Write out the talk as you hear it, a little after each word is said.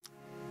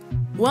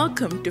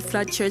Welcome to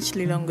Flood Church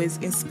Lilongwe's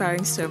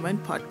Inspiring Sermon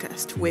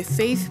Podcast, where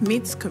faith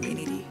meets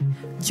community.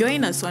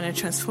 Join us on a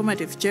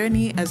transformative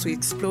journey as we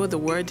explore the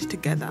Word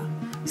together.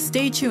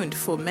 Stay tuned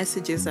for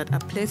messages that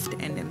uplift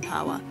and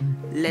empower.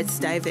 Let's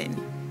dive in.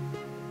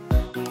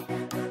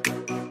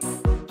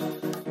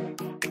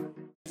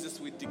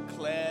 Jesus, we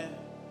declare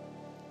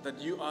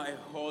that you are a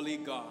holy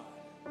God.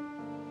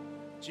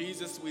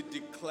 Jesus, we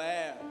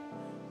declare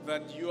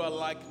that you are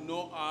like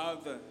no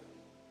other.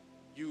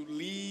 You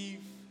live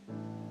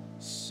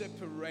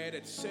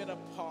separated, set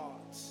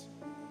apart.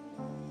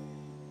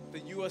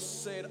 That you are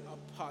set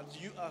apart.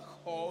 You are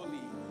holy.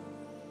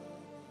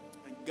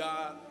 And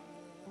God,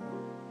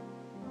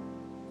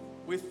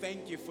 we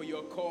thank you for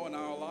your call in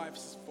our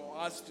lives, for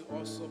us to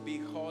also be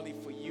holy,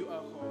 for you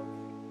are holy.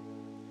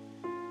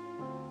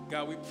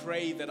 God, we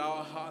pray that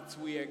our hearts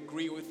will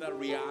agree with that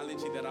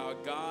reality that our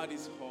God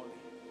is holy.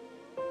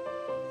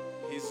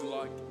 He's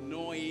like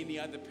no any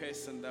other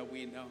person that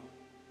we know.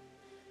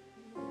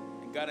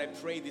 And God, I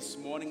pray this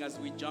morning as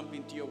we jump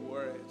into your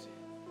word,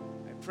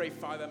 I pray,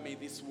 Father, may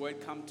this word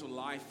come to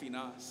life in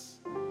us.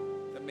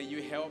 That may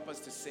you help us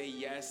to say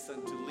yes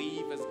and to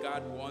live as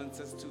God wants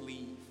us to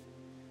live.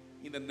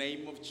 In the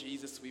name of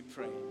Jesus we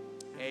pray.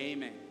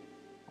 Amen.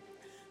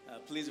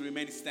 Please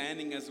remain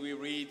standing as we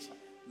read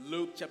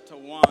Luke chapter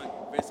 1,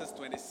 verses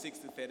 26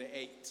 to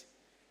 38.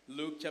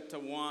 Luke chapter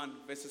 1,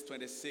 verses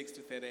 26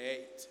 to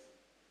 38.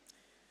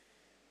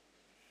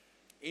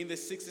 In the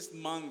 6th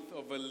month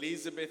of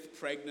Elizabeth's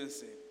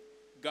pregnancy,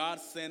 God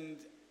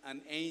sent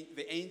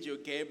the angel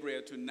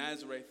Gabriel to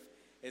Nazareth,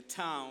 a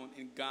town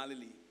in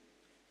Galilee,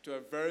 to a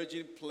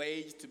virgin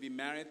pledged to be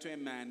married to a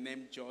man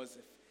named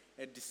Joseph,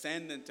 a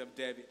descendant of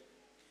David.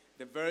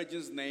 The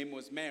virgin's name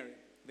was Mary.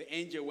 The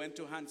angel went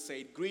to her and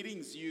said,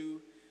 "Greetings,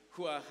 you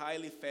who are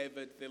highly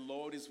favored, the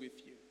Lord is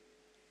with you."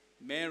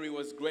 Mary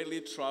was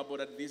greatly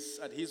troubled at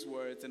his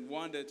words and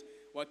wondered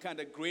what kind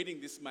of greeting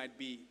this might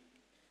be.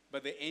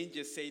 But the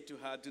angel said to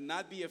her, "Do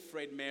not be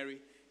afraid, Mary.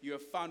 You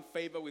have found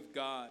favor with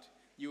God.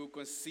 You will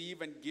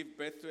conceive and give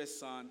birth to a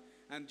son,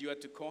 and you are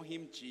to call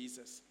him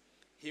Jesus.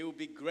 He will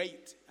be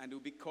great and will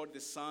be called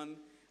the Son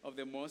of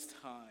the Most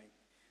High.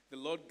 The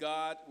Lord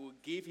God will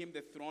give him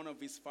the throne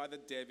of his father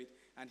David,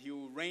 and he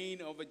will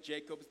reign over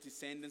Jacob's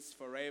descendants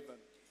forever.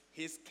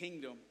 His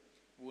kingdom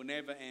will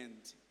never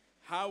end."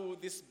 "How will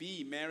this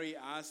be?" Mary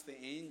asked the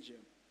angel,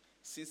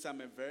 "since I'm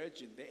a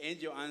virgin." The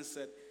angel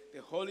answered,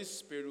 "The Holy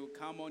Spirit will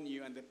come on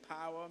you, and the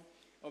power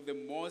of the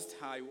Most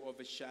High will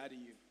overshadow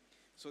you.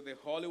 So the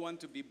Holy One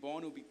to be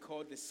born will be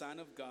called the Son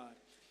of God.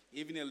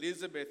 Even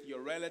Elizabeth,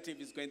 your relative,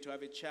 is going to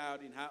have a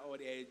child in her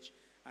old age,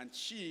 and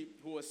she,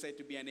 who was said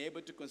to be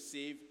unable to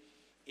conceive,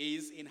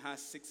 is in her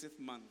 6th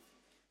month.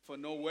 For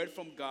no word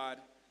from God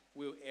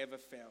will ever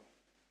fail."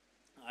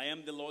 "I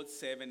am the Lord's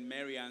servant,"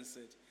 Mary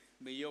answered.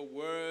 "May your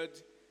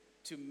word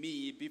to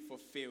me be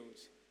fulfilled."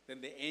 Then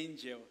the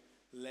angel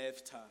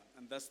left her.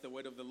 And that's the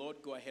word of the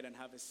Lord. Go ahead and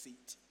have a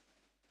seat.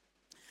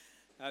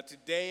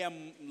 Today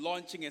I'm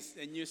launching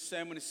a new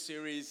sermon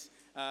series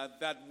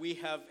that we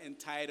have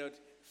entitled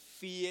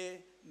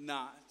Fear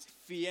Not.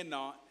 Fear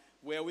Not,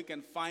 where we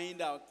can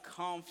find our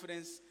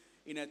confidence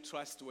in a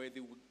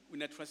trustworthy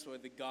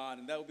God.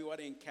 And that will be what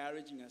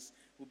encouraging us.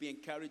 We'll be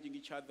encouraging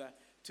each other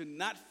to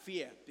not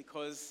fear,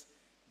 because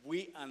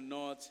we are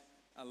not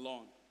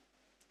alone.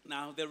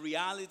 Now, the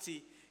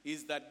reality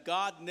is that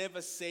God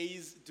never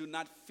says do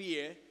not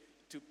fear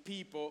to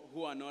people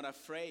who are not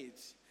afraid.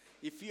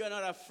 If you are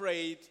not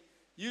afraid,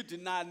 you do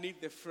not need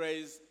the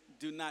phrase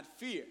do not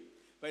fear.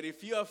 But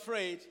if you're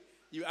afraid,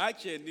 you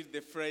actually need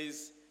the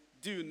phrase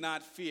do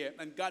not fear.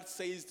 And God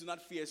says do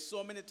not fear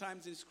so many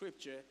times in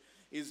Scripture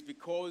is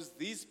because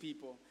these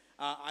people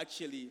are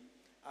actually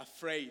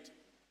afraid.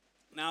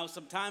 Now,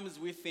 sometimes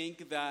we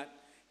think that,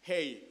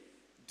 hey,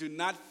 do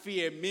not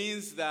fear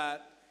means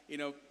that,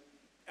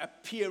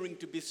 appearing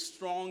to be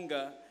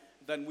stronger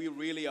than we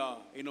really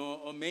are,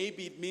 or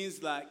maybe it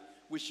means like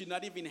we should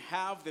not even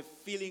have the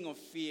feeling of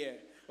fear,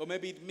 or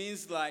maybe it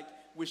means like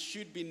we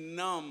should be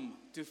numb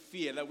to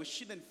fear, that we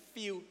shouldn't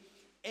feel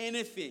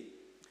anything.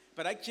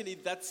 But actually,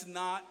 that's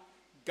not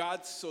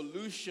God's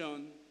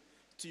solution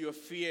to your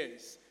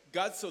fears.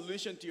 God's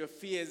solution to your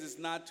fears is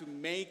not to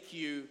make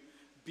you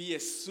be a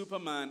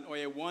Superman or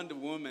a Wonder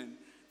Woman.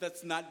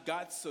 That's not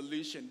God's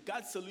solution.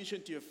 God's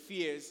solution to your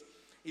fears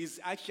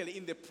is actually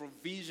in the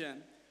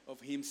provision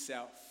of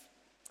himself.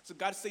 So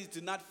God says,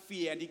 do not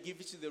fear, and he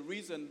gives you the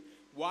reason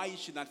why you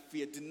should not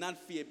fear. Do not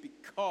fear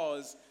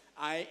because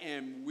I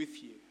am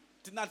with you.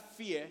 Do not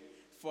fear,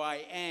 for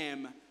I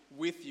am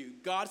with you.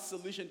 God's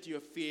solution to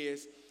your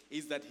fears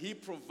is that he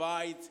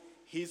provides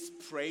his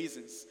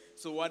presence.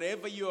 So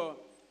whatever you're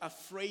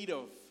afraid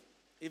of,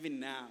 even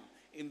now,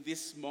 in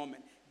this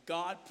moment,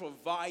 God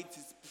provides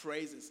his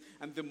presence.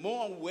 And the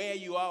more aware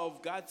you are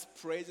of God's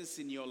presence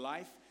in your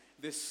life,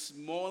 the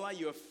smaller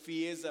your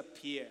fears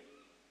appear.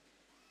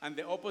 And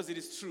the opposite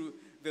is true.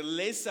 The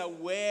less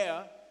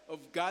aware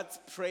of God's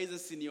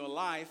presence in your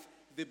life,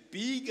 the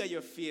bigger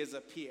your fears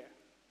appear.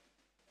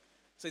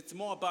 So it's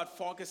more about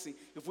focusing.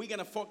 If we're going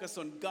to focus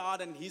on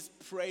God and His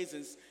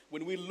presence,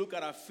 when we look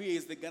at our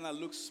fears, they're going to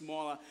look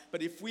smaller.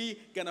 But if we're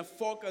going to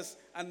focus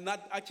and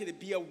not actually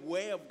be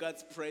aware of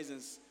God's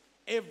presence,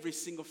 every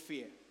single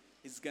fear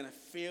is going to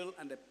feel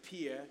and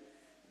appear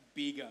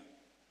bigger.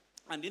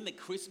 And in the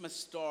Christmas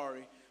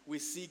story, we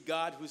see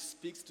God who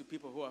speaks to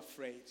people who are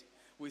afraid.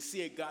 We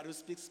see a God who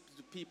speaks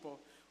to people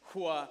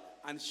who are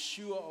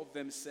unsure of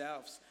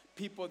themselves,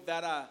 people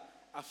that are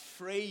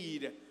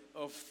afraid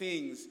of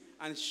things,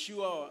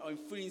 unsure or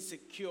feeling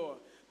insecure,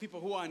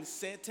 people who are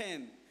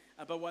uncertain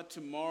about what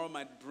tomorrow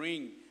might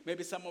bring.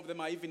 Maybe some of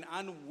them are even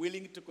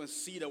unwilling to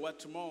consider what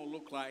tomorrow will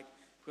look like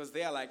because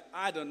they are like,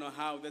 I don't know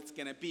how that's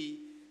going to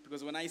be,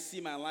 because when I see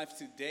my life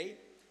today,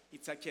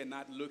 it's actually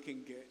not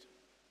looking good.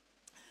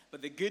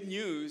 But the good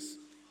news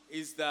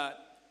is that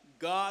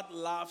God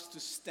loves to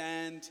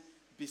stand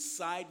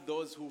beside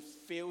those who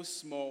feel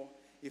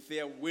small if they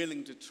are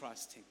willing to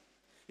trust Him.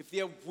 If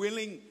they are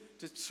willing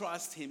to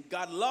trust Him,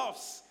 God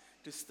loves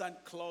to stand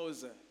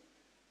closer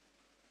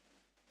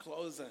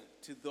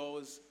to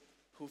those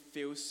who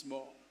feel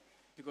small.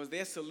 Because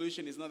their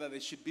solution is not that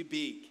they should be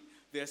big.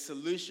 Their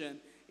solution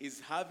is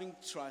having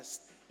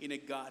trust in a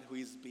God who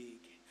is big.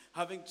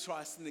 Having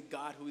trust in a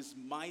God who is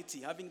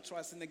mighty. Having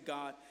trust in a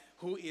God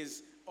who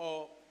is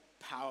all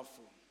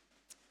powerful.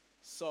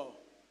 So,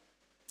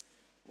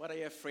 what are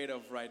you afraid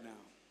of right now?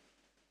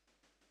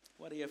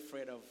 What are you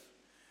afraid of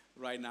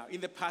right now?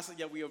 In the passage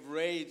that we have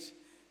read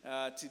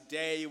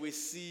today, we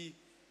see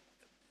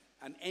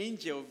an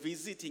angel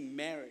visiting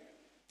Mary.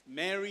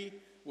 Mary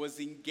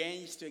was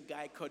engaged to a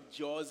guy called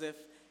Joseph,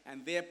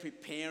 and they're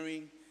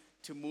preparing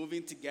to move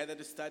in together,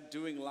 to start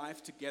doing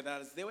life together.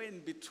 As they were in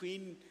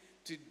between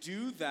to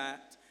do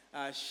that,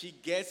 she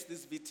gets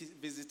this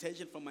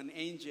visitation from an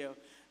angel,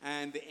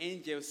 and the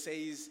angel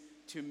says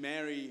to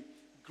Mary,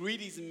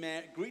 greetings,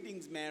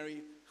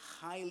 Mary,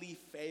 highly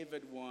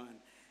favored one.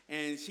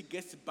 And she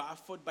gets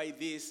baffled by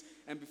this,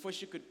 and before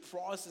she could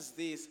process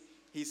this,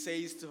 he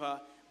says to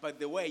her, by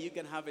the way, you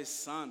can have a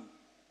son.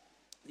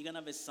 You're going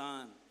to have a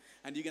son,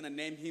 and you're going to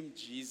name him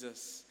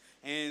Jesus.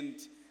 And,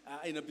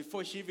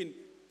 before she even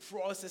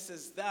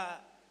processes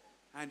that,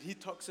 and he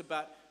talks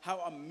about how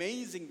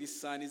amazing this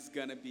son is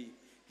going to be.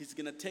 He's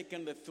going to take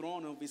on the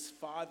throne of his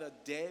father,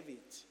 David.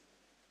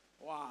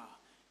 Wow.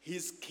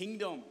 His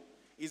kingdom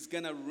is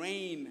going to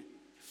reign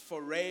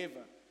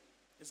forever.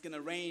 It's going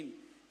to reign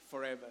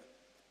forever.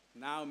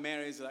 Now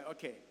Mary is like,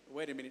 okay,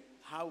 wait a minute.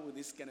 How will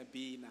this going to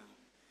be now?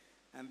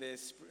 And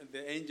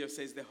the angel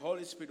says, the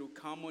Holy Spirit will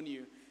come on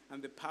you,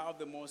 and the power of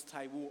the Most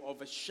High will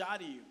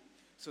overshadow you.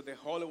 So the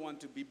Holy One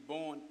to be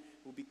born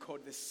will be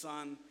called the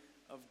Son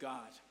of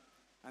God.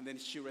 And then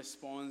she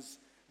responds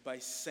by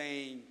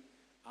saying,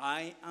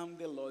 I am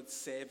the Lord's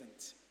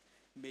servant.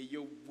 May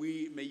your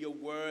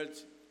word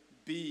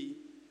be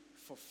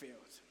fulfilled.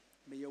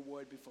 May your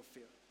word be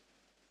fulfilled.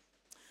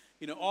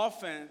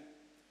 Often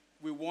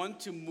we want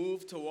to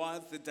move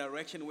towards the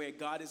direction where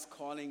God is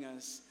calling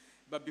us.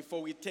 But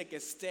before we take a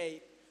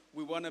step,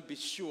 we want to be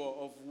sure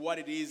of what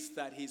it is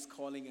that He's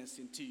calling us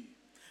into.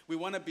 We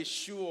want to be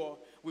sure,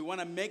 we want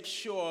to make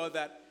sure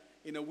that,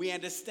 we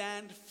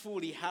understand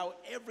fully how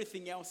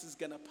everything else is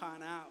going to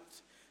pan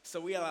out. So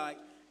we are like,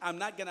 I'm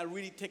not going to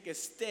really take a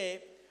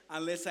step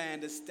unless I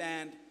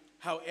understand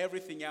how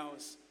everything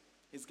else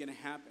is going to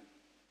happen.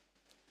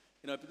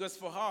 Because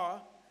for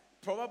her,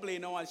 probably,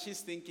 what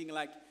she's thinking,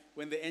 like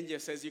when the angel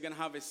says you're going to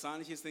have a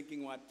son, she's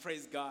thinking, what?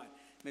 Praise God.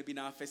 Maybe in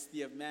our first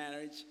year of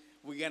marriage,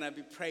 we're going to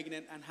be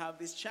pregnant and have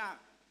this child,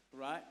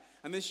 right?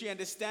 And then she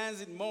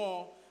understands it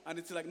more, and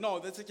it's like, no,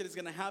 that's actually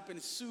going to happen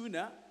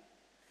sooner,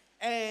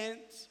 and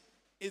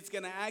it's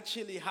going to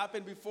actually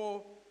happen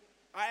before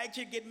I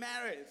actually get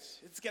married.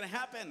 It's going to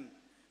happen.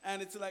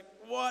 And it's like,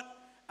 what?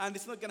 And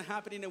it's not going to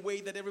happen in a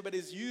way that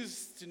everybody's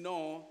used to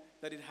know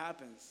that it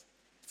happens.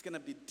 It's going to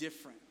be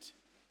different.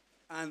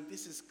 And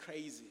this is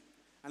crazy.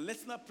 And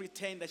let's not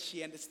pretend that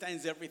she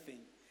understands everything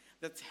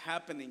that's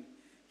happening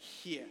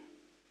here.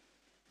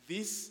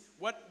 This,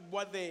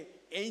 what the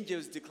angel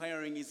is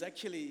declaring is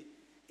actually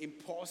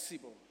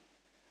impossible.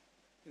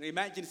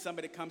 Imagine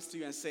somebody comes to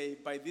you and say,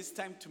 by this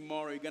time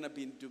tomorrow, you're going to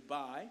be in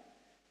Dubai,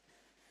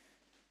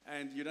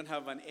 and you don't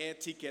have an air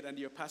ticket, and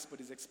your passport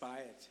is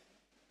expired,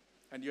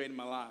 and you're in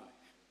Malawi.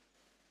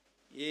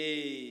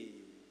 Yay.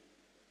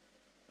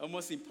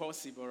 Almost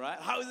impossible, right?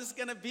 How is this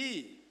going to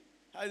be?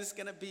 How is this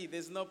going to be?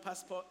 There's no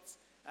passports,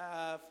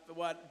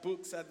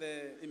 books at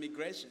the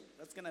immigration.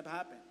 That's going to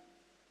happen.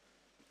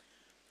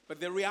 But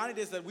the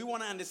reality is that we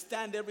want to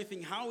understand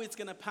everything, how it's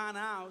going to pan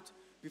out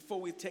before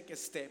we take a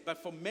step.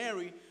 But for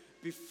Mary,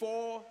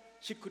 before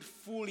she could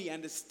fully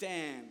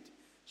understand,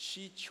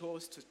 she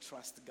chose to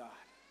trust God.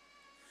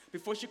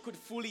 Before she could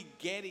fully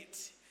get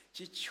it,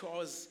 she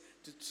chose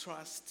to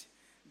trust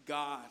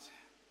God.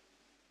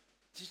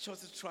 She chose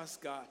to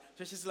trust God.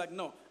 So she's like,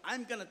 no,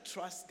 I'm going to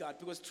trust God,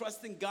 because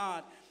trusting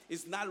God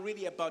is not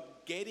really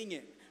about getting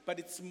it, but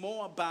it's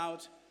more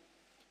about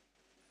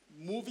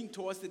moving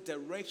towards the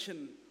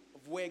direction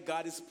of where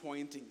God is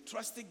pointing.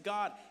 Trusting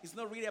God is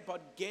not really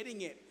about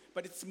getting it,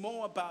 but it's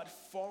more about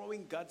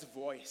following God's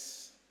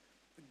voice.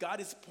 God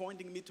is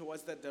pointing me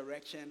towards that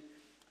direction,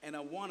 and I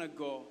want to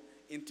go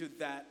into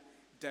that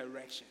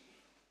direction.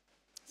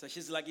 So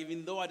she's like,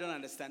 even though I don't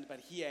understand, but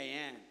here I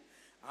am.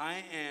 I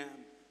am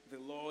the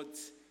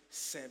Lord's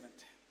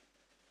servant.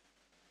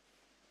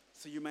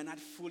 So you might not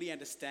fully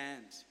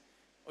understand,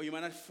 or you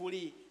might not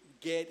fully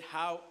get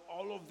how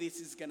all of this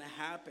is going to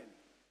happen.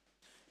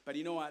 But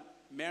you know what?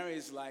 Mary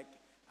is like,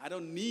 I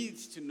don't need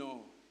to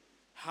know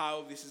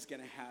how this is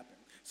going to happen.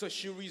 So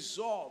she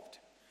resolved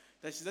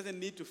that she doesn't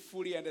need to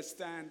fully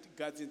understand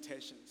God's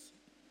intentions.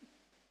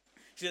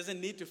 She doesn't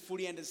need to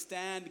fully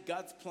understand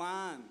God's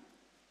plan.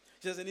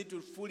 She doesn't need to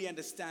fully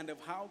understand of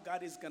how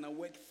God is going to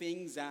work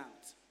things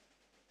out.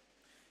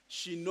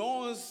 She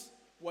knows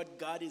what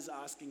God is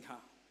asking her,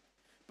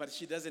 but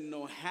she doesn't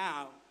know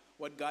how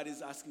what God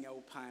is asking her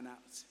will pan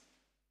out.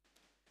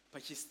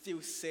 But she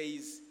still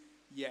says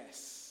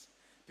yes,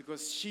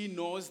 because she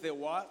knows the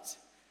what,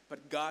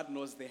 but God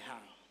knows the how.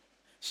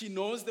 She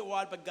knows the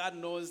what, but God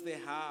knows the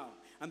how.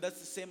 And that's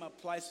the same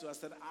applies to us,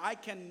 that I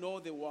can know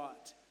the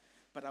what,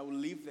 but I will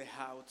leave the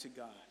how to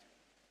God.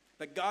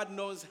 That God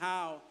knows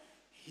how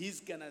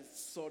He's going to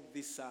sort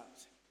this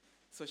out.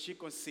 So she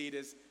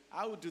considers,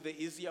 I will do the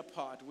easier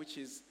part, which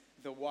is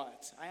the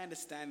what. I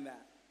understand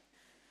that.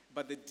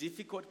 But the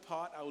difficult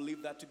part, I will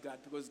leave that to God,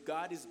 because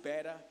God is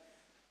better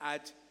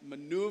at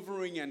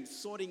maneuvering and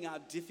sorting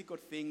out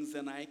difficult things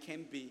than I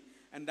can be,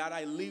 and that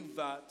I leave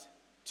that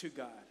to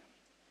God.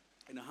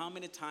 And how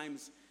many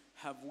times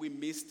have we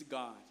missed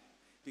God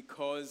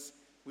because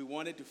we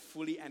wanted to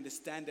fully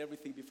understand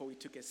everything before we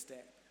took a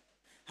step?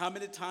 How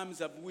many times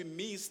have we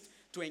missed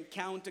to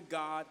encounter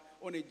God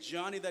on a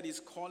journey that He's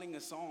calling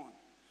us on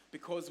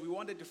because we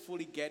wanted to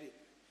fully get it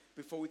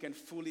before we can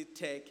fully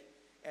take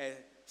a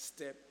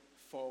step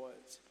forward?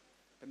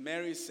 But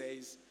Mary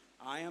says,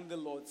 I am the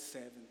Lord's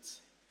servant.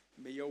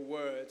 May your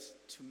word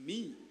to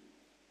me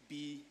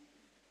be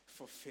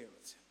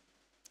fulfilled.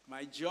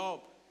 My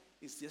job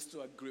is just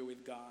to agree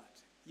with God.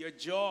 Your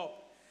job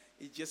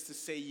is just to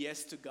say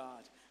yes to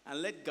God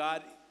and let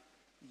God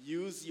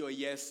use your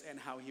yes and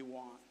how He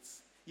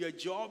wants. Your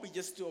job is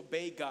just to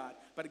obey God.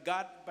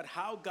 But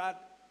how God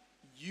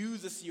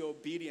uses your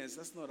obedience,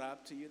 that's not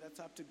up to you. That's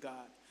up to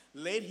God.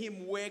 Let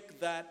Him work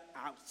that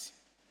out.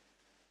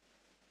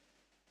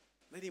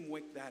 Let Him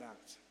work that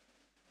out.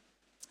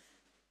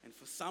 And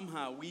for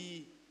somehow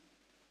we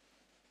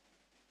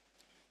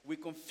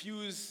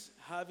confuse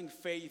having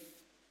faith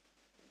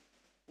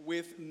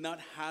with not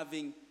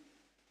having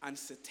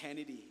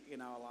uncertainty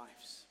in our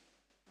lives.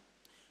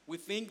 We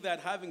think that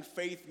having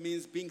faith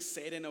means being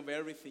certain of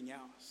everything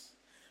else.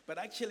 But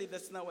actually,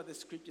 that's not what the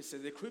scripture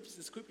says.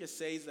 The scripture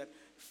says that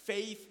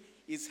faith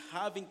is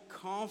having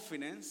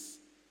confidence,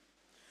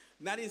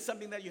 not in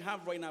something that you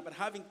have right now, but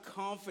having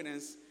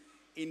confidence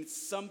in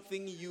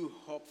something you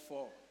hope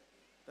for.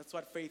 That's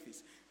what faith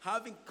is.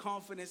 Having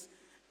confidence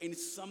in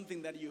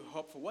something that you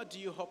hope for. What do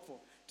you hope for?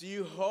 Do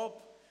you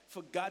hope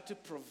for God to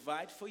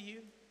provide for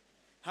you?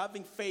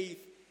 Having faith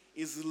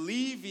is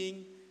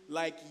living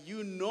like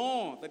you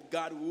know that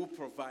God will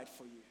provide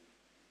for you.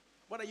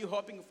 What are you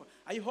hoping for?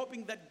 Are you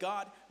hoping that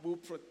God will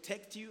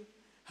protect you?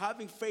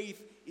 Having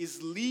faith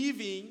is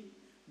living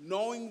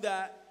knowing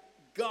that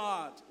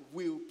God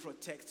will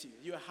protect you.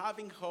 You're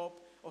having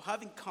hope or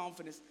having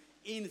confidence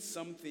in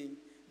something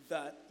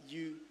that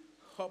you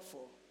hope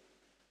for.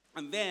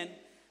 And then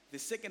the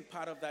second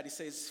part of that, it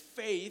says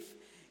faith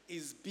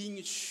is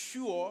being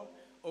sure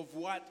of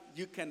what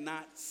you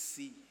cannot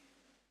see.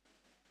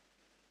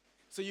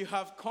 So you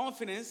have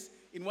confidence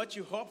in what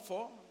you hope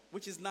for,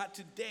 which is not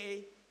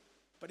today,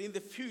 but in the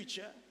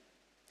future.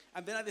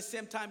 And then at the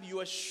same time, you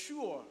are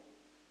sure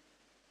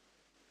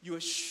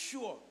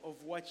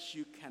of what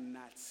you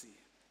cannot see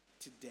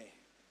today.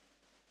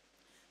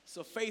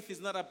 So faith is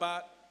not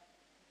about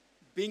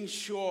being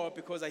sure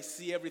because I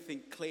see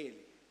everything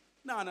clearly.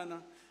 No.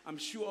 I'm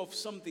sure of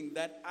something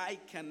that I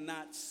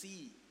cannot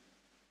see.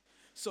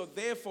 So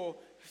therefore,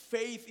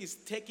 faith is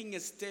taking a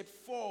step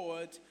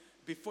forward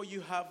before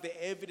you have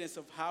the evidence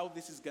of how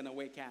this is going to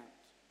work out.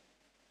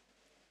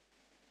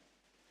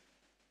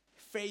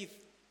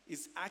 Faith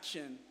is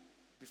action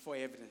before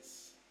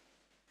evidence.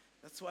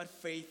 That's what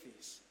faith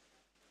is.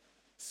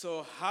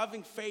 So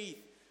having faith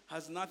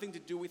has nothing to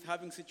do with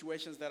having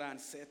situations that are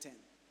uncertain.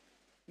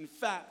 In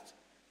fact,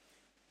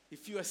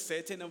 if you are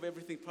certain of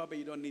everything, probably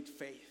you don't need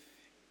faith.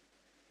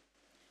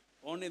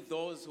 Only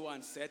those who are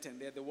uncertain,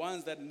 they're the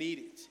ones that need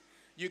it.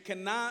 You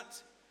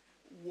cannot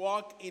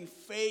walk in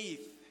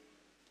faith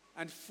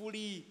and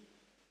fully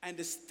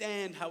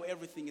understand how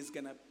everything is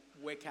going to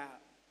work out.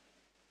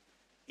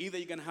 Either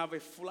you're going to have a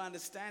full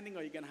understanding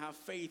or you're going to have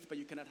faith, but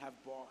you cannot have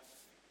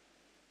both.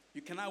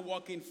 You cannot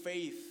walk in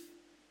faith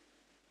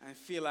and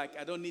feel like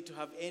I don't need to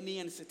have any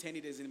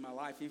uncertainties in my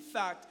life. In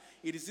fact,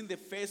 it is in the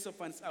face of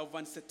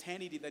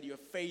uncertainty that your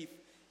faith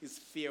is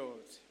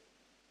filled.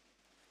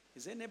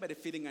 Is anybody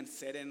feeling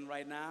uncertain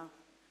right now?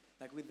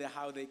 Like with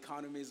how the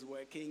economy is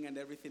working and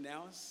everything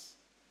else?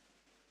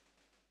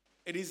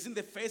 It is in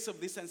the face of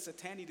this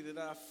uncertainty that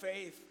our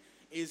faith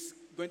is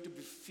going to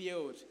be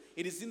filled.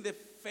 It is in the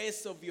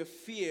face of your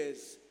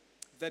fears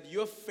that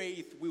your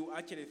faith will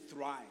actually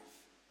thrive.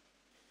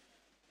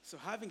 So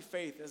having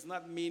faith does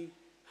not mean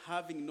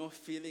having no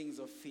feelings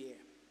of fear.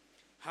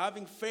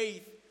 Having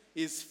faith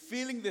is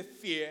feeling the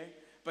fear,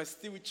 but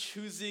still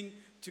choosing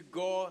to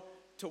go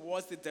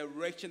towards the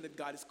direction that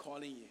God is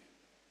calling you.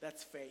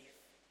 That's faith.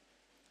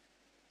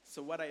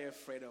 So what are you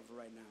afraid of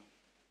right now?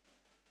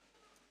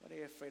 What are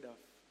you afraid of?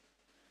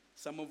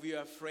 Some of you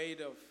are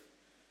afraid of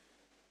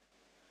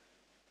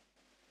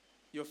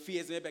your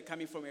fears maybe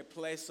coming from a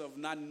place of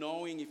not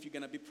knowing if you're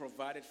going to be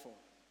provided for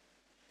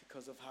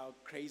because of how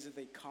crazy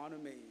the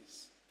economy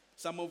is.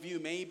 Some of you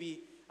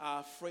maybe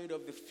are afraid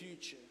of the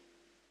future.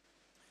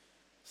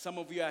 Some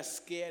of you are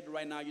scared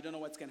right now. You don't know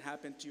what's going to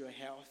happen to your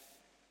health.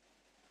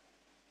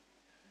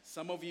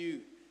 Some of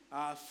you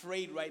are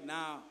afraid right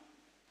now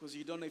because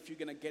you don't know if you're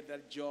going to get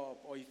that job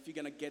or if you're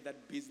going to get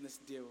that business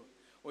deal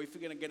or if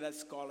you're going to get that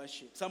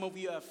scholarship. Some of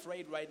you are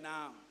afraid right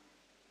now.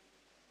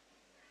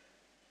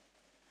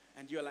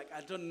 And you're like,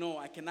 I don't know.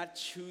 I cannot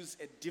choose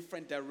a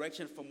different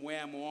direction from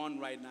where I'm on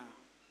right now.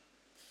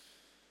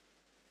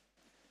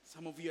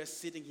 Some of you are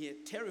sitting here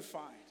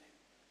terrified.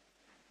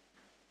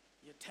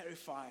 You're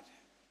terrified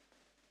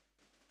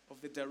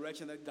of the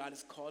direction that God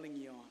is calling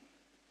you on.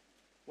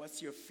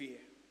 What's your fear?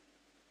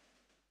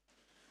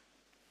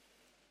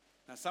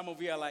 Now, some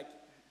of you are like,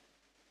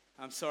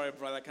 I'm sorry,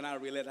 brother, I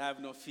cannot relate. I have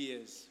no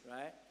fears,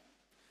 right?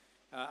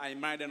 I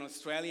married an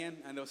Australian,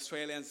 and the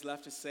Australians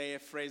love to say a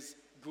phrase,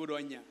 good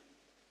on ya,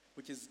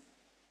 which is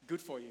good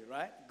for you,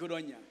 right? Good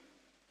on ya.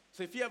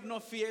 So if you have no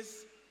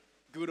fears,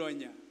 good on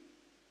ya.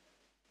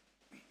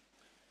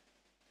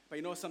 But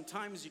you know,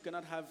 sometimes you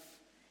cannot have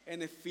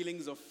any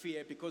feelings of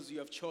fear because you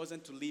have chosen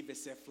to live a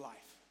safe life.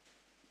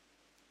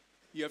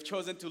 You have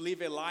chosen to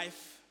live a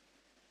life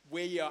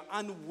where you are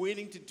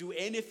unwilling to do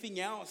anything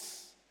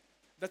else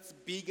that's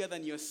bigger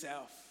than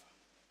yourself.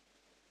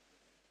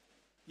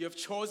 You have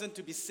chosen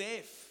to be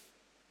safe,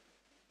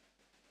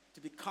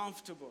 to be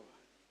comfortable.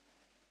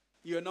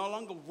 You are no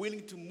longer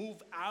willing to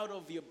move out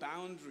of your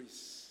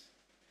boundaries.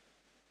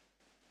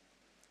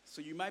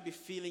 So you might be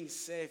feeling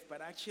safe,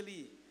 but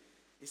actually,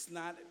 it's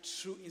not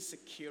true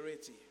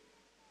insecurity.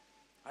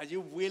 Are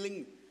you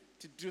willing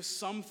to do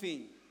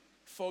something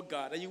for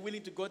God? Are you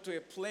willing to go to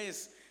a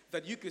place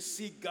that you could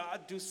see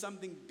God do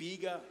something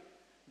bigger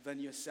than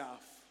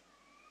yourself?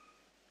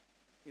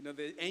 You know,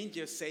 the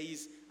angel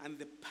says, and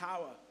the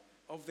power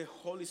of the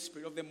Holy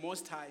Spirit, of the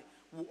Most High,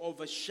 will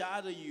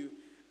overshadow you,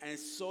 and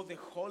so the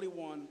Holy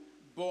One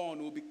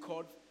born will be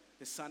called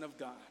the Son of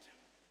God.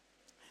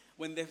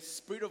 When the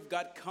Spirit of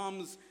God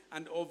comes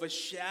and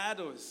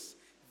overshadows,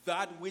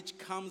 that which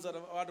comes out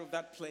of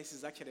that place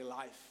is actually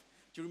life.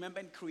 Do you remember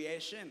in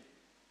creation?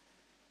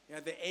 Yeah,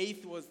 the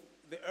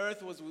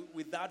earth was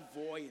without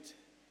void.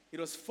 It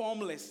was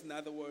formless, in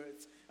other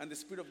words. And the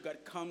Spirit of God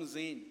comes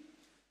in,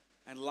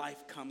 and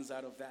life comes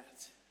out of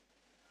that.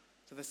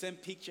 So the same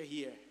picture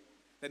here,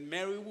 that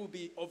Mary will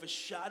be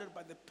overshadowed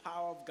by the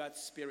power of God's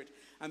Spirit.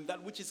 And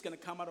that which is going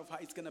to come out of her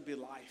is going to be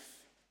life.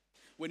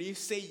 When you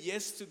say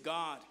yes to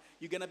God,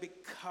 you're going to be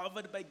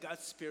covered by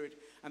God's Spirit.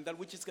 And that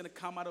which is going to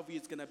come out of you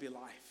is going to be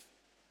life.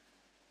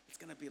 It's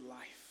going to be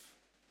life.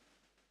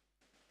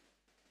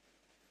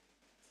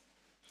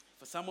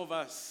 For some of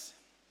us,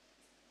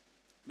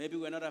 maybe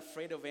we're not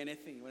afraid of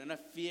anything. We're not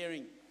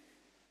fearing.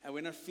 And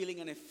we're not feeling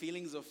any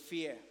feelings of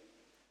fear.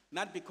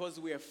 Not because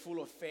we are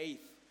full of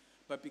faith,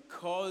 but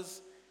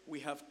because we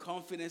have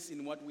confidence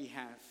in what we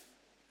have,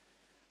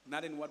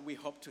 not in what we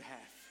hope to have.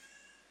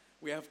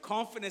 We have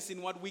confidence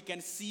in what we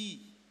can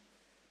see,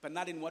 but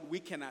not in what we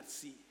cannot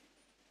see.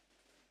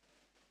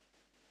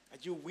 Are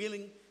you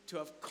willing to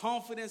have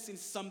confidence in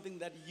something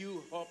that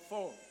you hope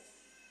for?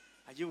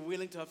 Are you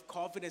willing to have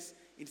confidence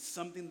in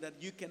something that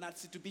you cannot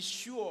see, to be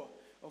sure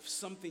of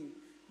something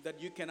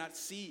that you cannot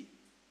see?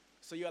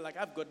 So you're like,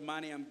 I've got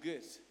money, I'm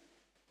good.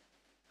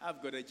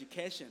 I've got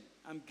education,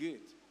 I'm good.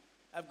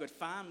 I've got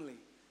family,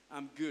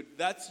 I'm good.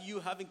 That's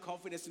you having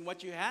confidence in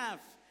what you have,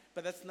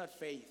 but that's not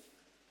faith.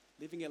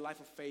 Living a life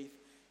of faith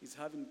is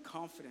having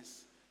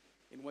confidence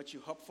in what you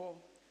hope for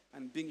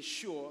and being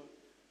sure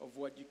of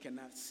what you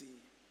cannot see.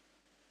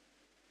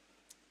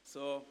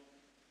 So,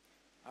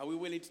 are we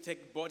willing to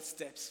take bold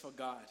steps for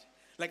God?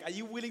 Like, are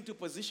you willing to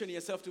position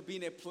yourself to be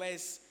in a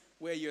place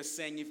where you're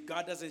saying, if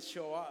God doesn't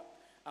show up,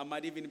 I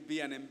might even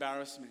be an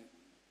embarrassment.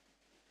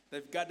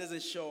 That if God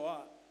doesn't show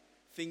up,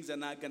 things are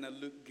not going to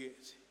look good.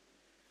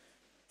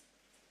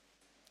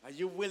 Are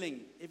you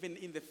willing, even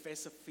in the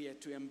face of fear,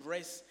 to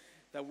embrace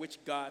that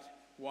which God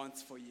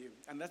wants for you?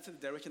 And that's the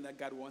direction that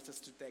God wants us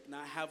to take. Now,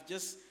 I have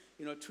just,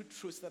 two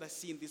truths that I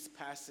see in this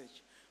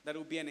passage that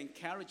will be an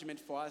encouragement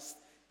for us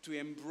to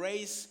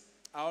embrace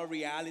our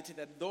reality,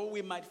 that though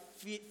we might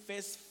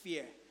face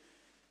fear,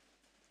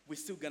 we're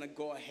still going to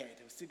go ahead.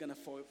 We're still going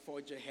to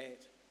forge ahead.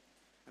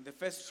 And the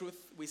first truth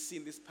we see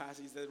in this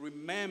passage is that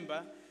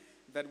remember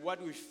that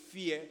what we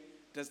fear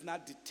does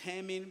not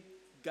determine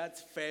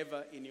God's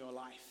favor in your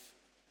life.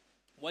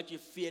 What you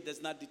fear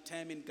does not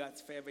determine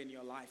God's favor in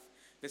your life.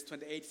 Verse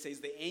 28 says,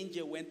 the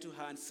angel went to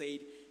her and said,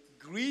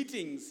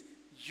 greetings,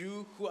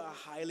 you who are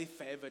highly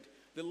favored.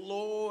 The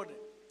Lord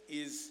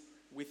is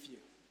with you.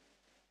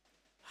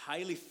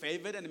 Highly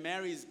favored, and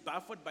Mary is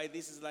baffled by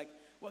this. Is like,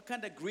 what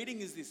kind of greeting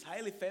is this?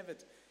 Highly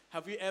favored.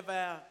 Have you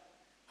ever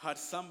heard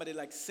somebody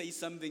like say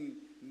something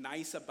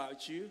nice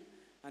about you,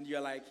 and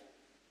you're like,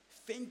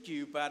 thank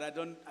you, but I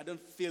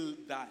don't feel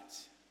that.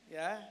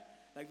 Yeah?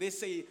 Like they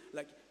say,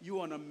 like,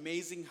 you're an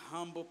amazing,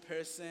 humble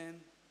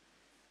person.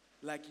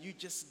 Like you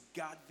just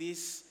got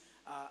this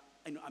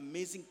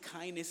amazing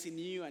kindness in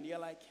you, and you're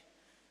like,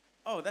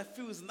 oh, that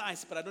feels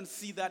nice, but I don't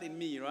see that in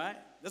me, right?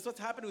 That's what's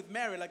happened with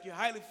Mary. Like, you're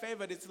highly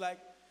favored. It's like,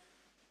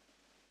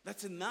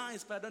 that's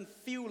nice, but I don't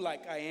feel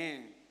like I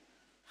am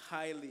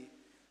highly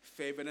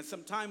favored. And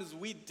sometimes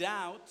we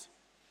doubt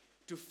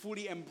to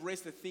fully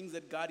embrace the things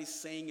that God is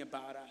saying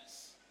about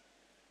us.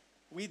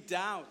 We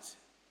doubt.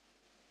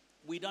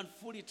 We don't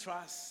fully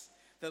trust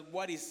that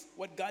what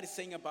God is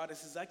saying about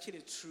us is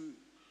actually true.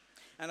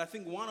 And I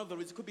think one of the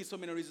reasons, could be so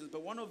many reasons,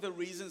 but one of the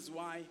reasons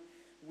why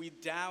we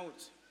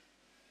doubt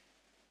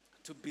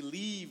to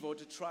believe or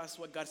to trust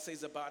what God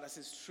says about us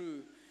is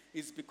true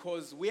is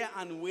because we are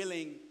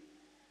unwilling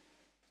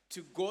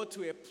to go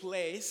to a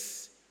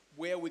place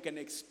where we can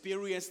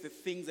experience the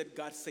things that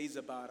God says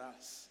about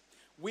us.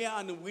 We are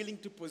unwilling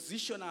to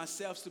position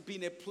ourselves to be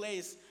in a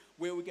place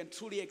where we can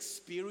truly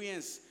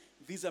experience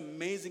these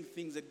amazing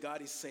things that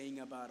God is saying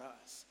about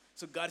us.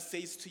 So God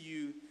says to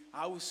you,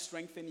 I will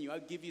strengthen you, I'll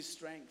give you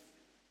strength.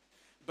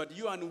 But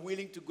you are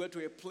unwilling to go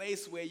to a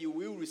place where you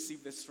will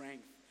receive the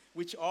strength,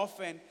 which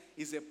often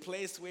is a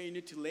place where you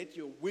need to let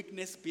your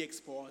weakness be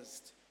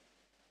exposed.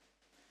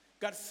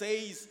 God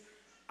says,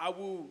 I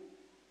will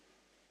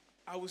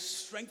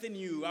strengthen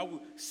you. I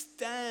will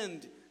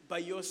stand by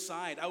your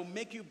side. I will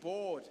make you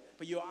bold,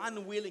 but you're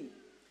unwilling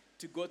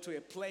to go to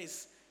a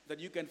place that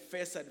you can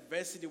face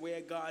adversity where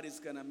God is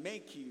going to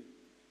make you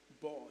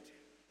bold.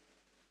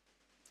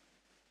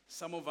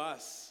 Some of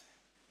us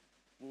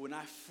will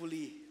not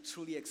fully,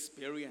 truly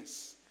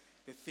experience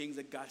the things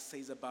that God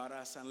says about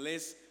us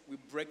unless we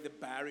break the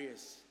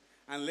barriers,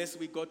 unless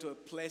we go to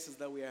places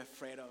that we are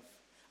afraid of,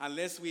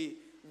 unless we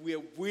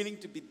are willing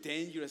to be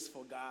dangerous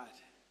for God,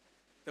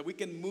 that we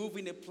can move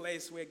in a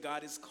place where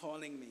God is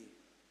calling me.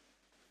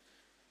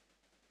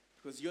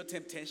 Because your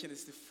temptation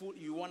is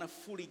you want to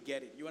fully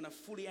get it. You want to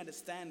fully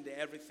understand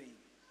everything.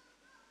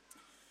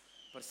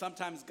 But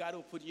sometimes God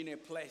will put you in a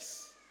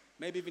place,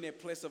 maybe even a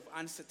place of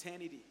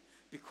uncertainty,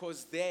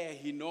 because there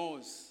He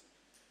knows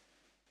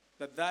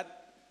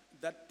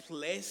that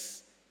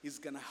place is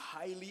going to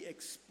highly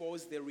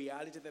expose the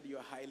reality that you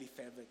are highly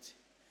favored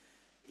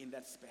in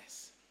that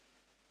space.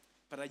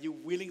 But are you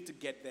willing to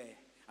get there?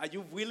 Are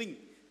you willing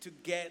to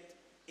get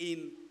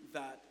in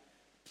that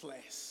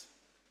place?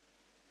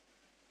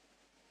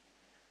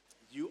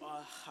 You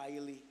are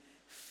highly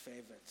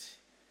favored.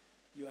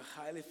 You are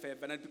highly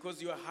favored. And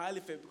because you are highly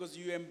favored, because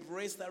you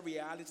embrace that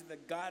reality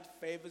that God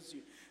favors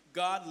you,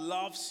 God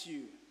loves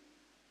you,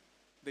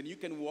 then you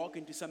can walk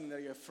into something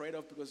that you're afraid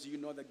of because you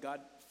know that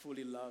God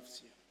fully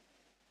loves you.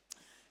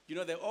 You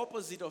know, the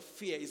opposite of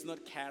fear is not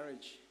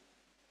courage.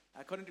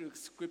 According to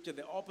Scripture,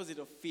 the opposite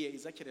of fear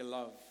is actually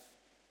love.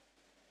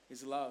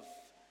 It's love.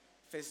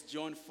 1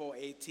 John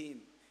 4:18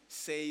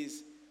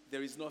 says,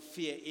 there is no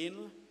fear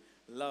in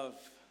love.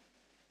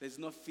 There's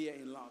no fear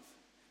in love.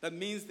 That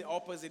means the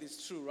opposite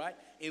is true, right?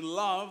 In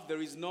love,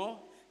 there is no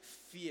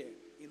fear.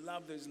 In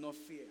love, there is no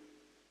fear.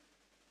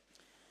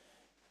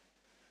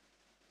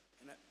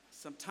 And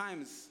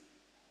sometimes,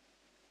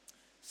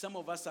 some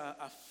of us are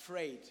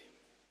afraid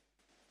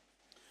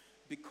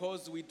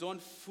because we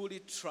don't fully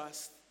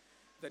trust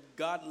that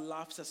God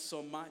loves us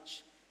so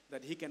much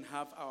that He can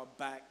have our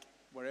back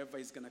wherever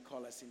He's going to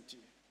call us into.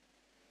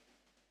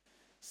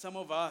 Some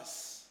of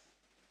us,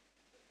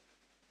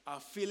 our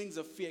feelings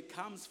of fear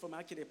comes from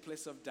actually a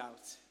place of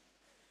doubt,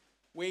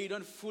 where you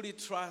don't fully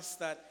trust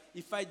that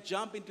if I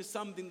jump into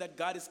something that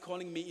God is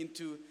calling me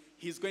into,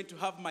 He's going to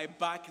have my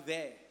back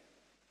there.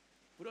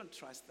 We don't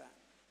trust that.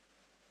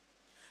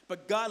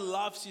 But God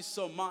loves you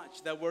so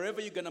much that wherever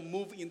you're going to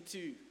move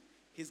into,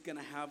 He's going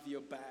to have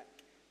your back,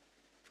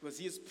 because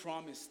He has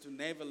promised to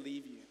never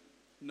leave you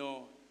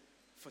nor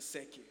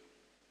forsake you.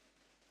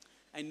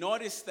 I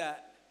noticed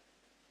that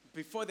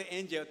before the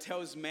angel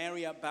tells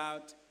Mary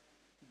about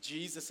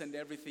Jesus and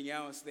everything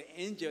else, the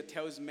angel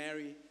tells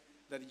Mary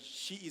that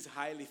she is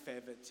highly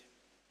favored.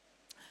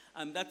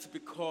 And that's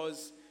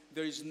because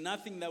there is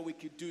nothing that we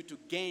could do to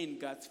gain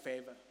God's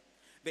favor.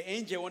 The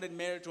angel wanted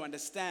Mary to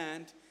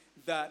understand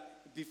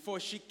that before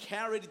she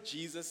carried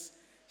Jesus,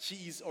 she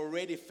is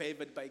already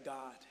favored by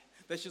God.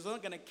 That she's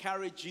not going to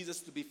carry Jesus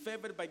to be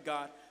favored by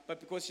God, but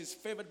because she's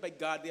favored by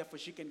God, therefore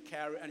she can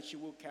carry and she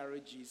will carry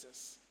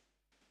Jesus.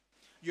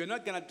 You're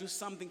not going to do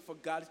something for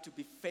God to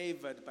be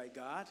favored by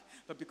God,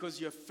 but because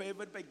you're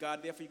favored by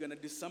God, therefore you're going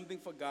to do something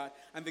for God.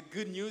 And the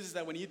good news is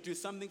that when you do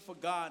something for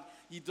God,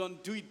 you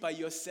don't do it by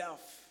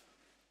yourself.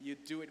 You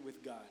do it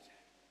with God.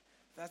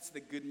 That's the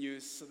good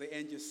news. So the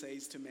angel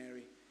says to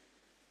Mary,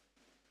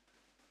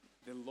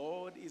 the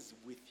Lord is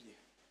with you.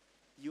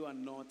 you are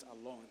not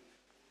alone.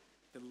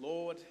 The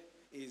Lord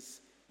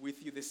is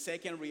with you. The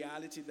second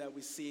reality that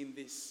we see in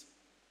this,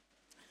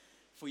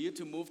 for you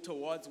to move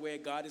towards where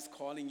God is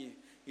calling you,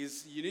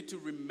 is you need to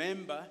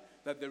remember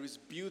that there is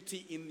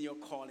beauty in your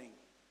calling.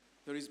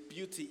 There is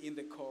beauty in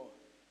the call.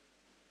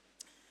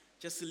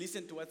 Just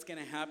listen to what's going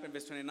to happen.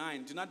 Verse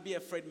 29. Do not be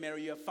afraid,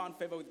 Mary. You have found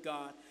favor with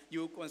God.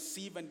 You will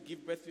conceive and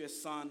give birth to a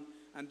son,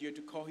 and you are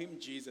to call him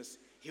Jesus.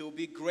 He will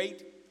be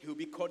great. He will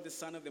be called the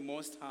Son of the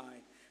Most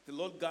High. The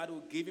Lord God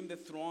will give him the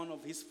throne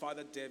of his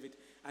father David,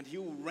 and he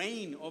will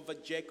reign over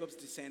Jacob's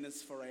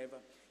descendants forever.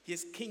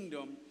 His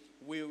kingdom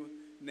will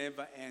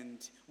never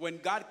end. When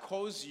God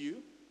calls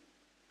you,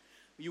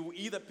 you will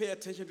either pay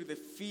attention to the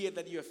fear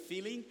that you're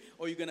feeling,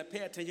 or you're going to pay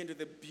attention to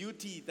the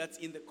beauty that's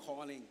in the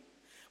calling.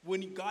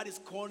 When God is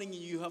calling you,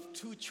 you have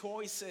two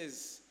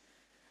choices.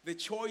 The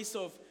choice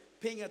of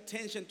paying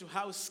attention to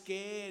how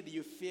scared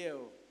you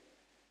feel,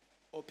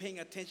 or paying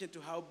attention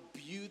to how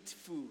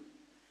beautiful,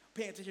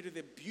 paying attention to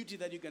the beauty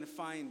that you can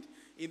find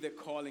in the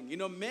calling. You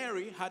know,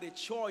 Mary had a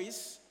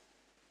choice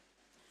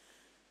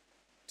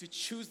to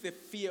choose the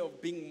fear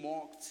of being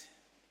mocked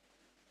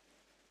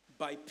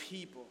by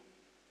people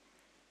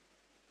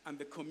and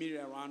the community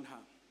around her.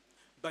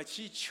 But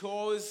she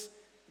chose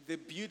the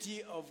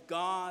beauty of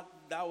God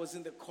that was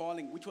in the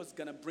calling, which was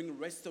going to bring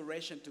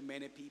restoration to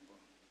many people.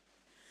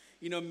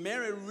 You know,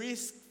 Mary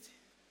risked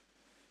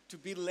to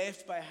be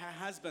left by her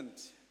husband.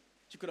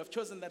 She could have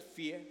chosen that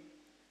fear,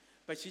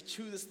 but she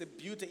chooses the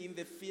beauty in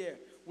the fear,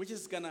 which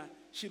is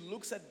she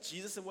looks at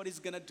Jesus and what he's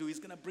going to do. He's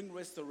going to bring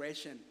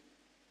restoration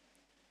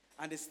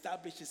and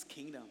establish his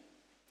kingdom.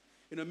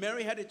 You know,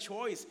 Mary had a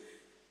choice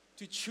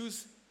to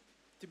choose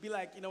to be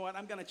like, you know what,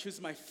 I'm going to choose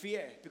my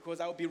fear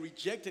because I'll be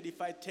rejected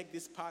if I take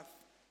this path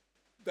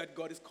that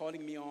God is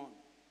calling me on.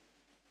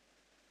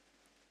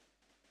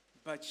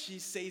 But she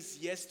says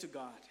yes to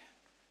God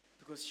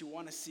because she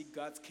wants to see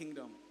God's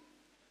kingdom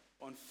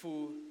on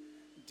full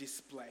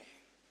display.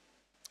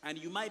 And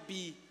you might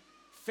be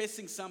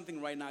facing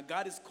something right now.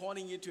 God is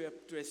calling you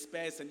to a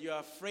space and you're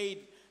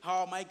afraid,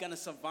 how am I going to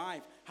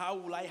survive? How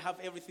will I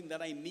have everything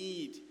that I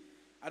need?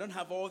 I don't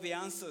have all the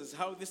answers.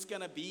 How is this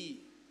going to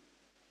be?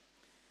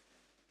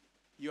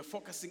 You're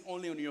focusing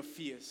only on your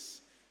fears.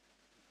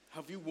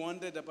 Have you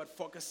wondered about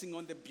focusing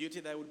on the beauty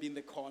that would be in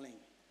the calling?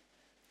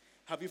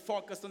 Have you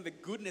focused on the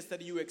goodness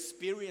that you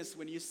experience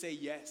when you say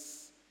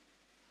yes?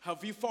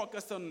 Have you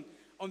focused on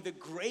the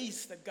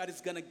grace that God is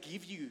going to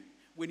give you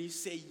when you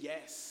say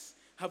yes?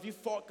 Have you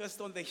focused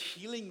on the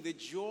healing, the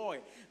joy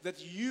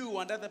that you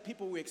and other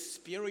people will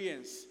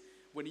experience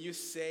when you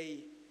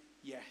say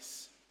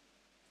yes?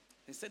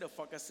 Instead of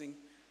focusing,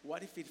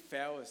 what if it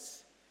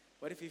fails?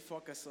 What if you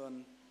focus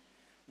on,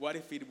 what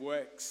if it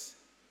works?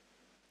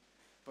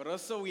 But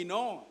also we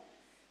know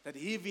that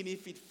even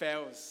if it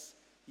fails,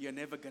 you're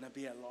never going to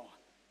be alone.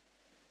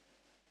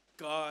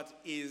 God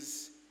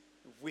is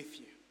with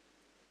you.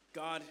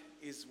 God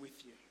is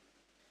with you.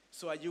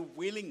 So are you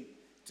willing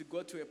to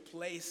go to a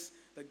place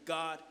that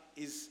God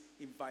is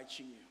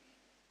inviting you?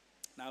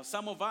 Now,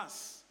 some of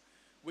us,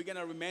 we're going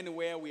to remain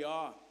where we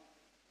are.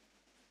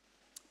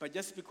 But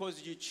just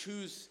because you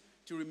choose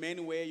to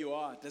remain where you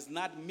are does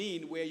not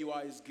mean where you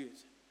are is good.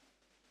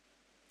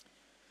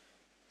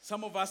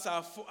 Some of us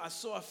are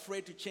so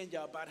afraid to change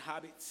our bad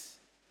habits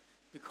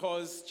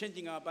because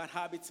changing our bad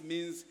habits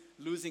means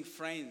losing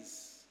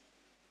friends,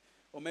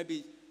 or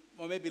maybe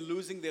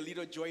losing the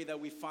little joy that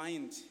we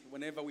find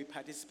whenever we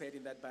participate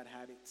in that bad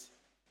habit.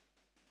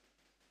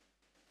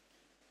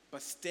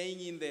 But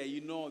staying in there,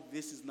 you know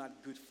this is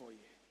not good for you.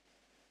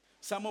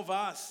 Some of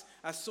us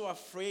are so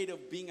afraid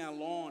of being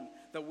alone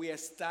that we are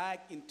stuck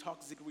in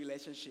toxic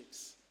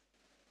relationships.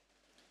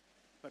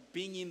 But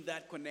being in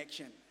that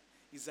connection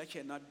is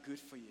actually not good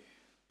for you.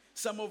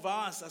 Some of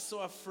us are so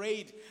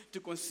afraid to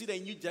consider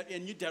a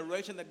new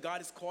direction that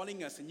God is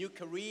calling us, a new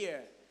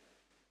career,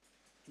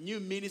 new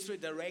ministry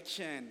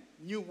direction,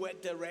 new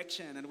work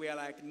direction. And we are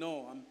like,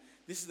 no,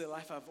 this is the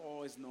life I've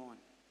always known.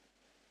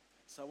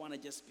 So I want to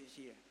just be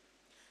here.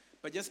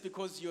 But just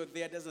because you're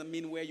there doesn't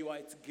mean where you are,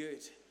 it's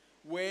good.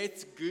 Where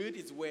it's good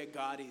is where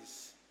God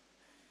is.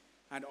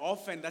 And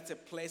often that's a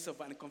place of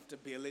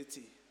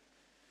uncomfortability.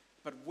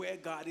 But where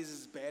God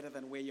is better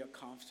than where you're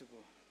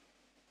comfortable.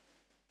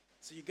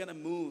 So you're going to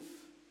move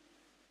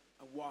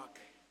and walk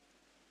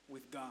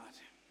with God.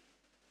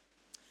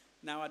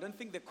 Now, I don't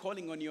think the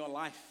calling on your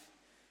life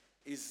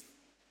is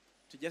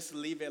to just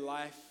live a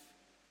life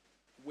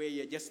where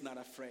you're just not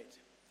afraid.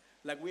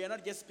 Like, we are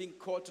not just being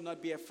called to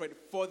not be afraid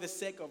for the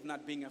sake of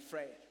not being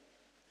afraid.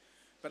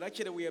 But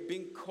actually, we are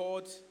being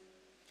called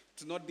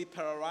to not be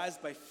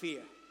paralyzed by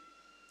fear.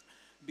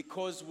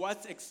 Because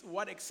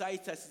what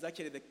excites us is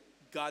actually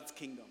God's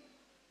kingdom.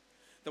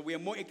 That we are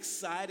more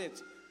excited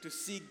to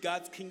see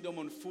God's kingdom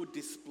on full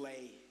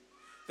display.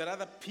 That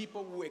other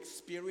people will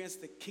experience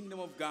the kingdom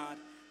of God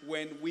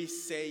when we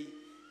say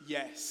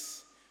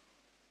yes.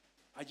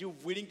 Are you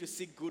willing to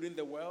see good in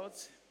the world?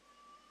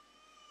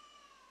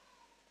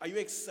 Are you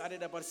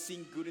excited about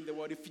seeing good in the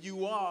world? If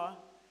you are,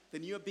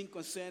 then you're being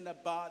concerned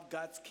about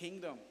God's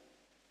kingdom.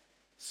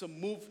 So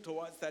move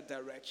towards that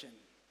direction.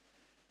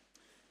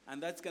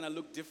 And that's going to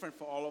look different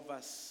for all of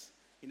us.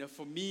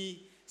 For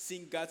me,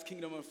 seeing God's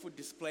kingdom on full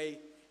display,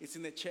 it's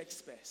in the church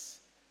space.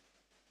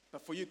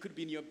 But for you, it could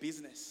be in your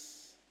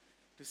business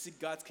to see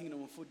God's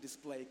kingdom on full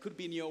display. It could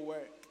be in your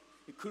work.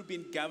 It could be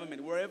in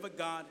government, wherever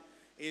God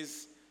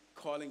is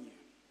calling you.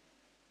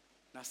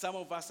 Now, some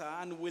of us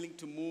are unwilling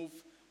to move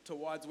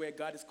towards where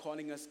God is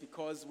calling us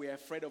because we're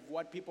afraid of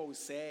what people will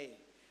say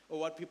or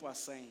what people are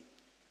saying.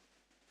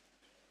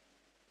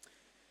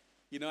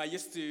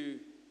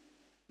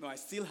 I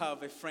still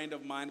have a friend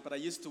of mine, but I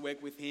used to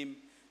work with him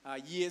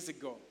years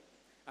ago.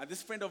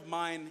 This friend of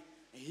mine,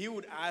 he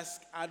would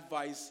ask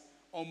advice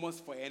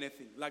almost for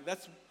anything.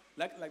 That's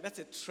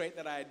a trait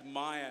that I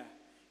admire,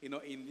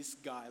 in this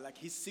guy.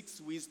 He seeks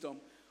wisdom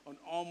on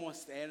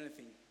almost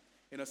anything.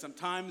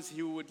 Sometimes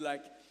he would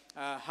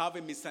have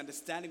a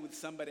misunderstanding with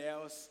somebody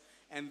else,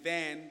 and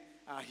then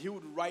he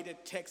would write a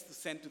text to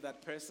send to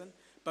that person.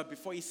 But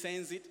before he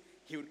sends it,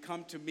 he would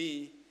come to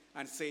me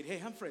and say, "Hey,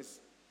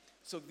 Humphreys,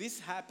 so this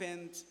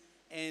happened,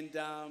 and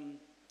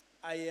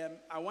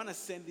I want to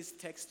send this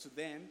text to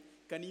them.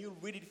 Can you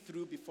read it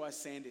through before I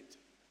send it?"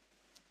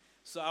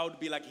 So I would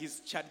be like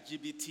his chat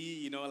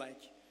GBT,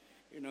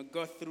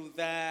 go through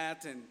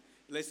that, and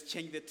let's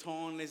change the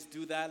tone, let's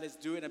do that, let's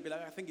do it. And be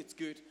like, "I think it's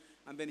good."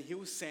 And then he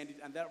will send it,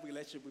 and that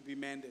relationship will be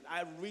mended.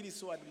 I really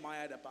so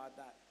admired about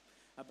that,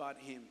 about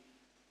him.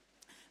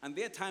 And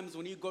there are times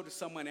when you go to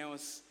someone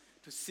else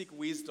to seek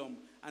wisdom,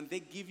 and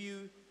they give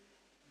you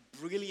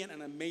brilliant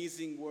and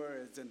amazing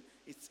words, and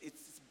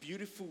it's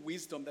beautiful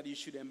wisdom that you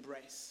should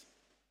embrace,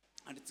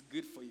 and it's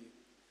good for you.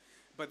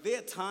 But there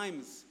are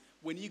times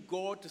when you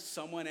go to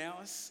someone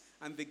else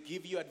and they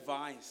give you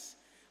advice,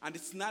 and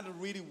it's not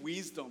really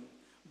wisdom,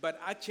 but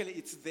actually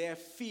it's their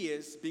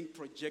fears being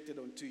projected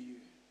onto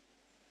you.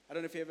 I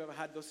don't know if you've ever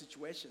had those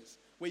situations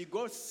where you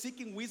go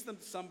seeking wisdom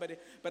to somebody,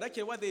 but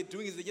actually what they're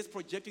doing is they're just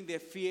projecting their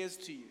fears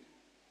to you.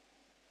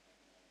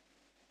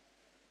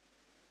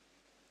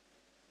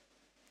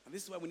 And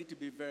this is why we need to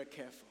be very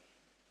careful.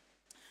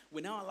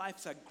 When our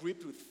lives are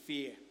gripped with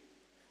fear,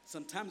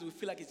 sometimes we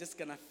feel like it's just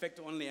going to affect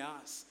only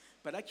us,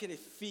 but actually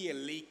fear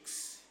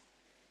leaks.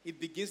 It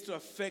begins to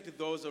affect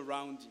those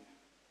around you.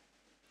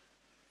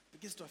 It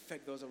begins to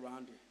affect those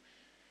around you.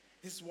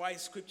 This is why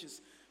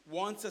Scriptures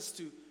wants us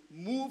to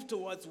move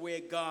towards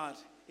where God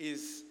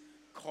is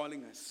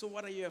calling us. So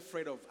what are you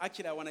afraid of?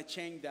 Actually, I want to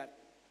change that.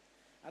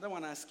 I don't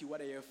want to ask you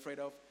what are you afraid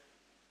of,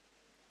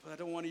 but I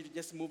don't want you to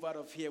just move out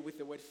of here with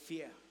the word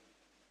fear.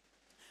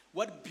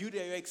 What beauty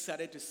are you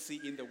excited to see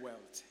in the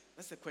world?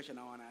 That's the question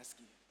I want to ask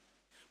you.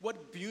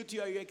 What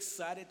beauty are you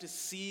excited to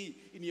see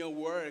in your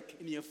work,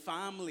 in your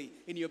family,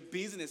 in your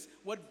business?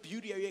 What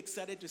beauty are you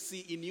excited to see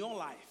in your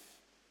life?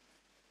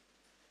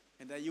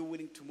 And are you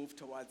willing to move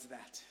towards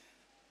that?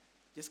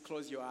 Just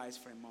close your eyes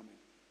for a moment.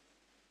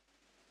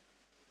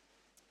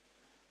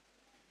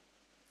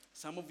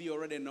 Some of you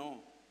already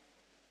know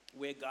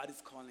where God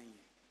is calling you.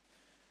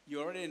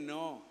 You already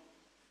know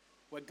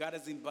what God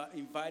is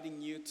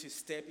inviting you to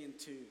step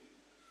into,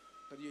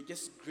 but you're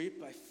just gripped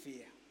by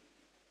fear.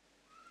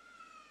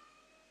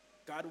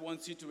 God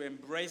wants you to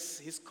embrace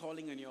His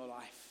calling in your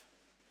life.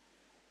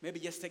 Maybe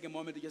just take a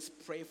moment to just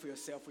pray for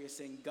yourself where you're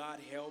saying, "God,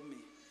 help me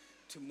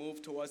to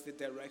move towards the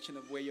direction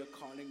of where you're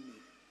calling me.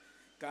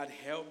 God,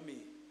 help me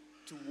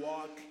to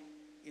walk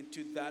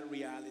into that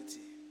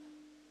reality.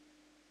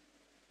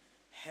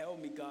 Help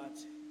me, God,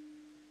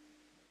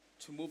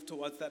 to move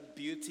towards that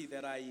beauty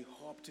that I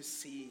hope to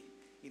see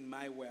in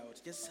my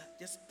world." Just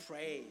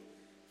pray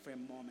for a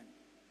moment.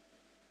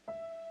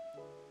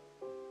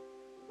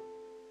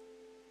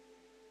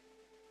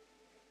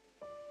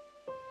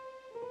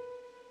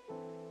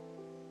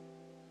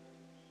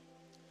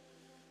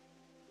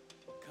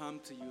 Come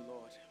to you,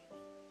 Lord.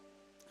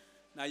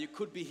 Now, you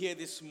could be here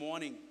this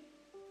morning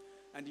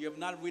and you have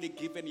not really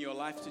given your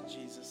life to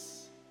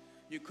Jesus.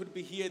 You could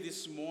be here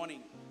this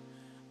morning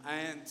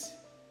and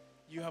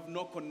you have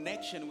no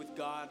connection with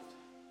God.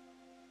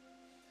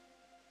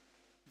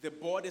 The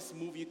boldest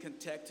move you can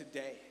take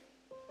today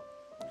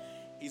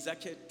is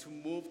actually to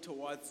move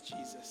towards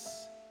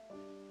Jesus.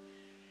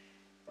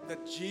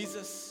 That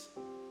Jesus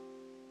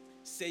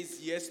says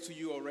yes to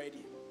you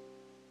already.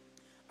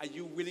 Are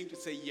you willing to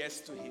say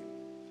yes to Him?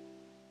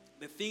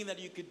 The thing that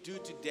you could do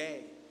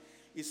today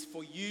is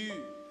for you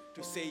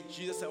to say,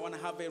 "Jesus, I want to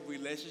have a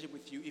relationship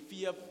with you." If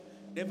you have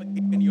never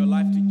given your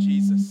life to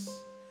Jesus,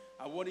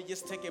 I want to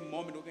just take a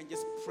moment. We can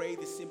just pray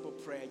this simple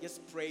prayer.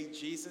 Just pray,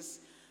 "Jesus,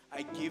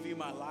 I give you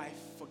my life.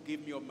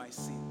 Forgive me of my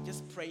sin."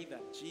 Just pray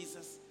that.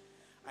 "Jesus,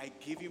 I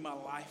give you my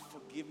life.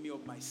 Forgive me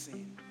of my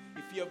sin."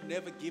 If you have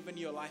never given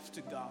your life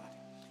to God,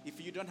 if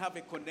you don't have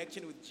a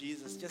connection with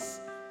Jesus, just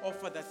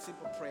offer that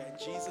simple prayer.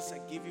 "Jesus, I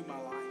give you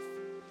my life.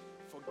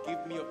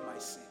 Forgive me of my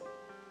sin."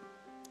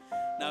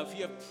 Now, if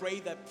you have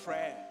prayed that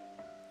prayer,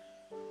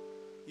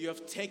 you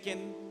have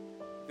taken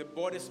the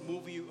boldest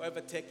move you ever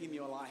take in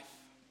your life,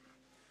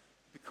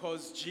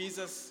 because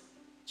Jesus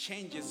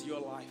changes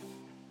your life.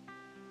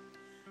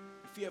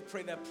 If you have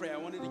prayed that prayer, I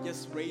want you to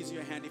just raise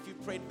your hand. If you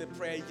prayed the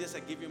prayer, "Yes,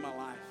 I give you my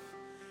life,"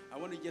 I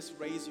want to just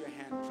raise your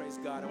hand. Praise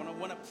God. I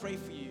want to pray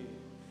for you.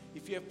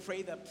 If you have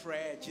prayed that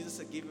prayer, Jesus,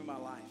 I give you my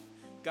life.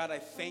 God, I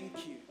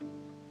thank you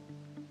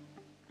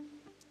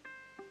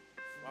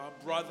for our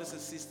brothers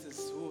and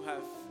sisters who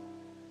have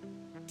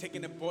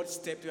taken a bold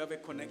step to have a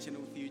connection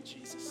with you,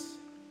 Jesus.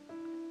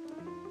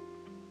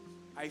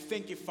 I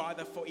thank you,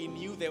 Father, for in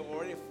you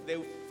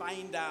they'll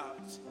find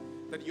out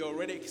that you're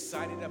already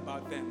excited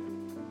about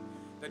them,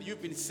 that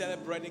you've been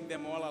celebrating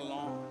them all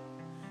along,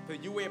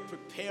 that you were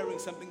preparing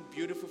something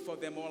beautiful for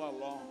them all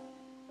along.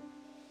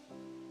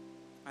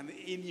 And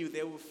in you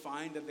they will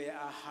find that they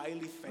are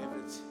highly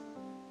favored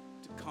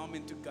to come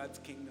into God's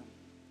kingdom.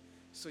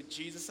 So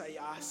Jesus, I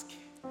ask,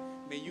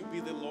 may you be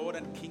the Lord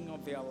and King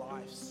of their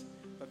lives,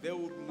 that they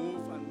would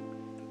move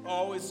and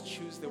always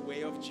choose the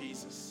way of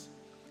Jesus.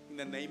 In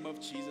the name of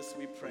Jesus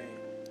we pray.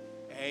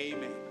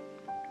 Amen.